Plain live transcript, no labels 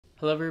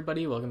Hello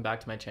everybody, welcome back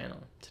to my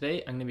channel. Today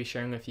I'm going to be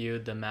sharing with you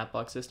the matte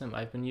box system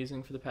I've been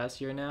using for the past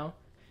year now.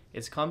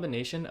 It's a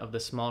combination of the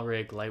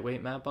Smallrig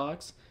lightweight matte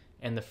box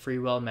and the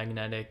freewill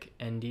magnetic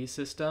ND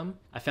system.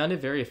 I found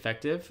it very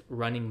effective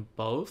running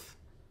both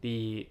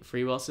the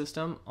freewill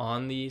system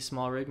on the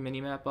Smallrig mini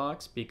matte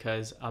box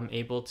because I'm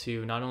able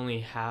to not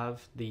only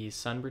have the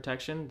sun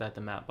protection that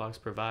the matte box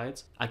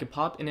provides, I could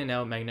pop in and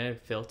out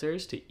magnetic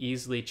filters to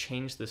easily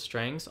change the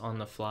strengths on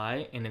the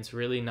fly, and it's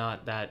really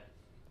not that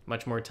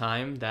much more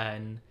time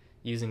than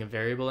using a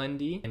variable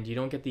ND, and you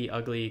don't get the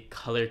ugly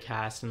color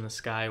cast in the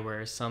sky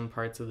where some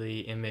parts of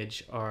the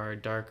image are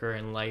darker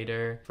and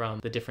lighter from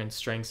the different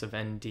strengths of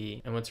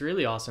ND. And what's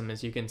really awesome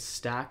is you can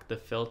stack the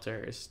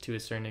filters to a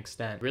certain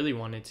extent. Really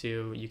wanted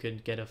to, you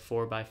could get a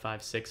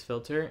 4x5/6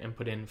 filter and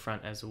put it in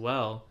front as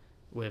well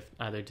with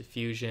either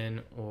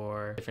diffusion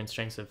or different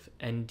strengths of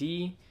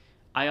ND.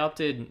 I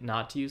opted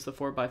not to use the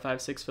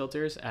 4x5/6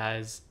 filters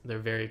as they're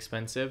very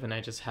expensive and I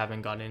just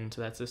haven't gotten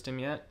into that system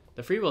yet.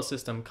 The freewill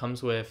system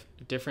comes with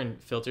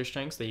different filter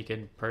strengths that you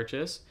can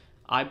purchase.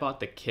 I bought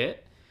the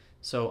kit,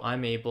 so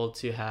I'm able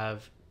to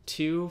have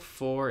 2,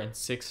 4, and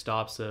 6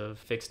 stops of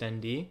fixed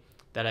ND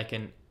that I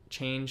can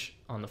change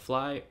on the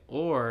fly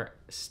or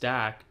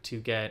stack to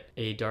get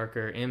a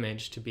darker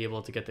image to be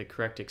able to get the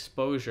correct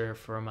exposure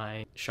for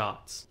my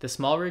shots. The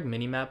Smallrig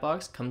mini matte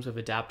box comes with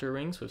adapter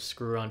rings with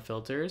screw-on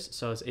filters,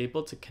 so I was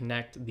able to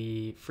connect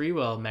the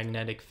freewill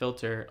magnetic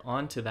filter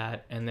onto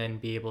that and then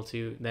be able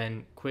to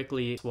then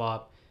quickly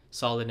swap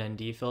solid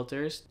ND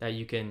filters that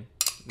you can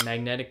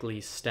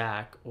magnetically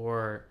stack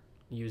or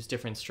use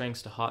different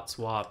strengths to hot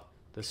swap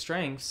the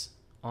strengths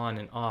on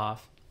and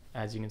off.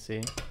 As you can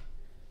see,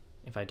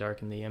 if I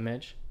darken the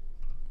image,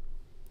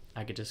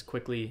 I could just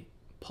quickly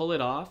pull it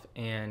off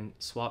and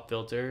swap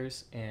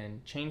filters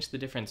and change the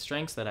different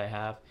strengths that I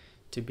have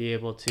to be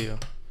able to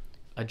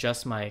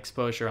adjust my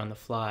exposure on the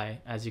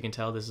fly. As you can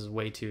tell, this is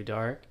way too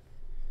dark,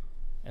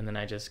 and then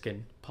I just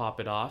can pop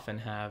it off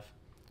and have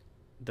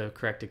the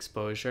correct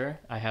exposure.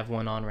 I have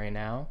one on right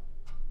now,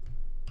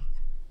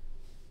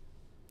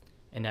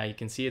 and now you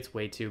can see it's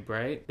way too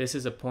bright. This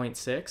is a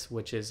 0.6,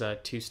 which is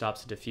 2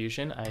 stops of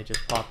diffusion. I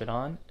just pop it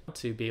on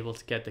to be able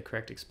to get the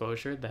correct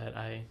exposure that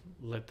I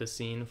lit the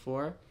scene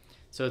for.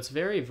 So it's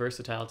very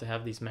versatile to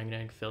have these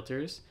magnetic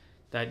filters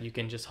that you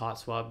can just hot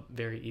swap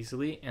very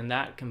easily, and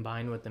that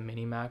combined with the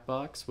mini matte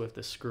box with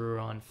the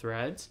screw-on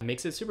threads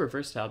makes it super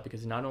versatile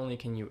because not only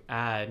can you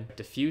add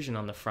diffusion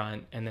on the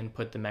front and then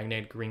put the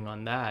magnetic ring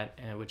on that,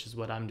 which is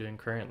what I'm doing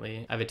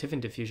currently. I have a Tiffin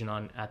diffusion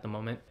on at the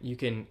moment. You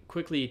can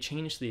quickly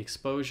change the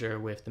exposure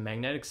with the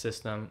magnetic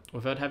system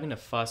without having to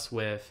fuss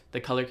with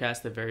the color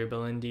cast that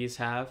variable NDs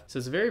have. So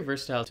it's very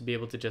versatile to be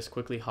able to just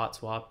quickly hot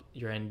swap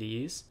your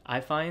NDs.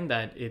 I find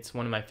that it's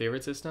one of my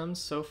favorite systems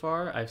so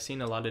far. I've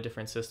seen a lot of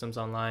different systems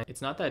online.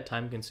 It's not that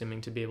time consuming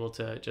to be able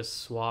to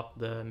just swap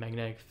the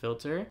magnetic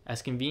filter.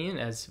 As convenient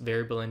as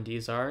variable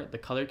NDs are, the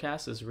color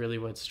cast is really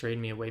what strayed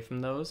me away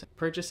from those.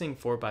 Purchasing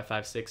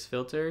 4x5/6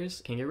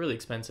 filters can get really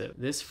expensive.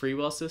 This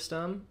freewill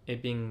system,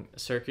 it being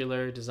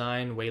circular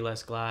design, way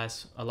less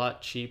glass, a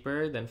lot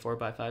cheaper than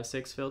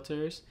 4x5/6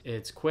 filters.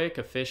 It's quick,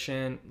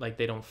 efficient, like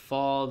they don't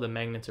fall, the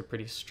magnets are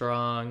pretty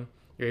strong.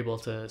 You're able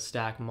to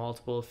stack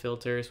multiple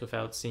filters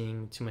without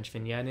seeing too much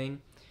vignetting.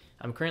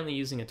 I'm currently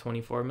using a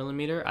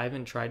 24mm. I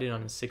haven't tried it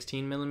on a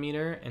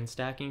 16mm and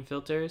stacking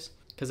filters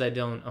because I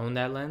don't own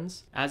that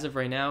lens. As of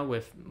right now,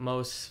 with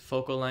most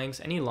focal lengths,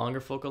 any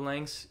longer focal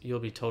lengths, you'll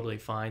be totally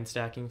fine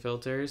stacking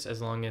filters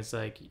as long as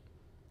like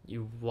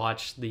you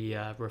watch the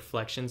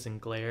reflections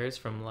and glares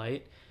from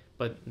light,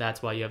 but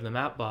that's why you have the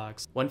matte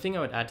box. One thing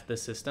I would add to the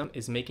system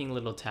is making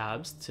little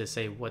tabs to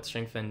say what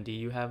strength ND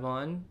you have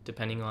on,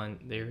 depending on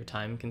your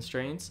time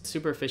constraints. It's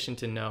super efficient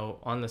to know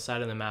on the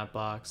side of the matte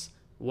box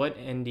what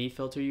ND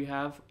filter you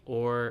have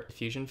or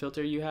diffusion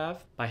filter you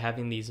have by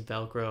having these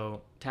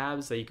Velcro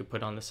tabs that you could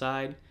put on the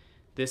side.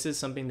 This is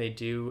something they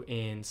do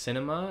in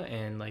cinema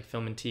and like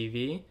film and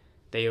TV.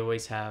 They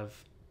always have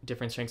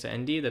different strengths of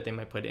ND that they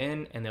might put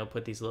in, and they'll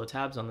put these little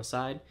tabs on the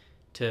side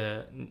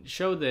to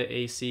show the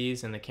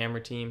ACs and the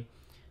camera team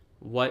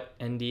what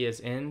ND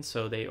is in,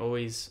 so they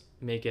always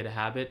make it a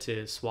habit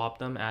to swap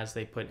them as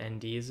they put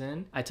NDs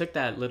in. I took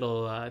that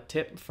little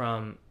tip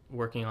from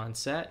working on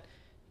set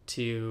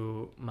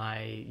to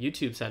my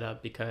YouTube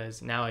setup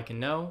because now I can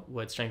know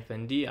what strength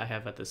ND I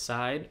have at the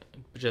side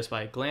just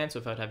by a glance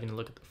without having to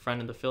look at the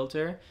front of the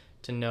filter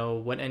to know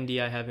what ND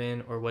I have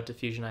in or what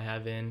diffusion I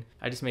have in.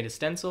 I just made a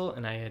stencil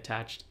and I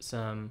attached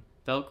some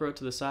Velcro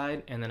to the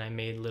side, and then I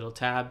made little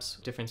tabs,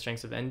 different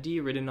strengths of ND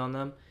written on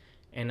them,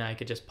 and I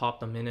could just pop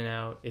them in and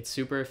out. It's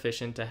super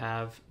efficient to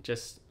have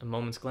just a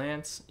moment's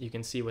glance. You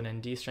can see what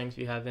ND strength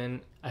you have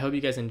in. I hope you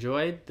guys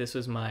enjoyed. This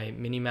was my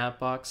mini matte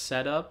box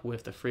setup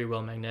with the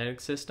freewill magnetic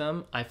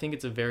system. I think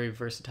it's a very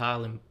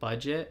versatile and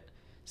budget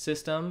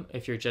system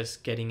if you're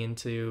just getting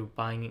into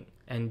buying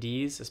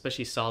NDs,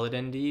 especially solid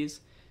NDs.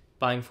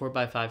 Buying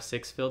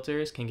 4x5/6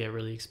 filters can get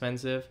really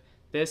expensive.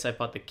 This, I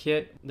bought the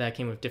kit that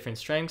came with different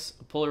strengths,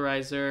 a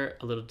polarizer,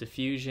 a little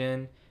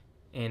diffusion,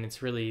 and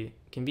it's really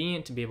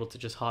convenient to be able to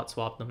just hot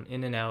swap them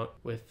in and out.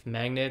 With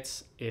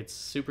magnets, it's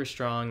super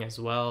strong as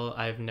well.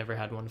 I've never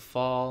had one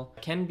fall.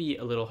 It can be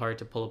a little hard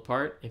to pull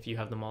apart if you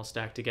have them all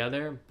stacked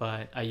together,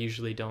 but I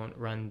usually don't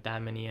run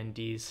that many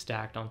NDs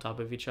stacked on top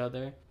of each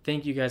other.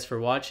 Thank you guys for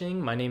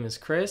watching. My name is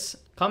Chris.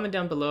 Comment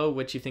down below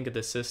what you think of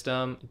this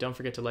system. Don't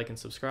forget to like and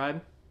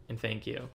subscribe, and thank you.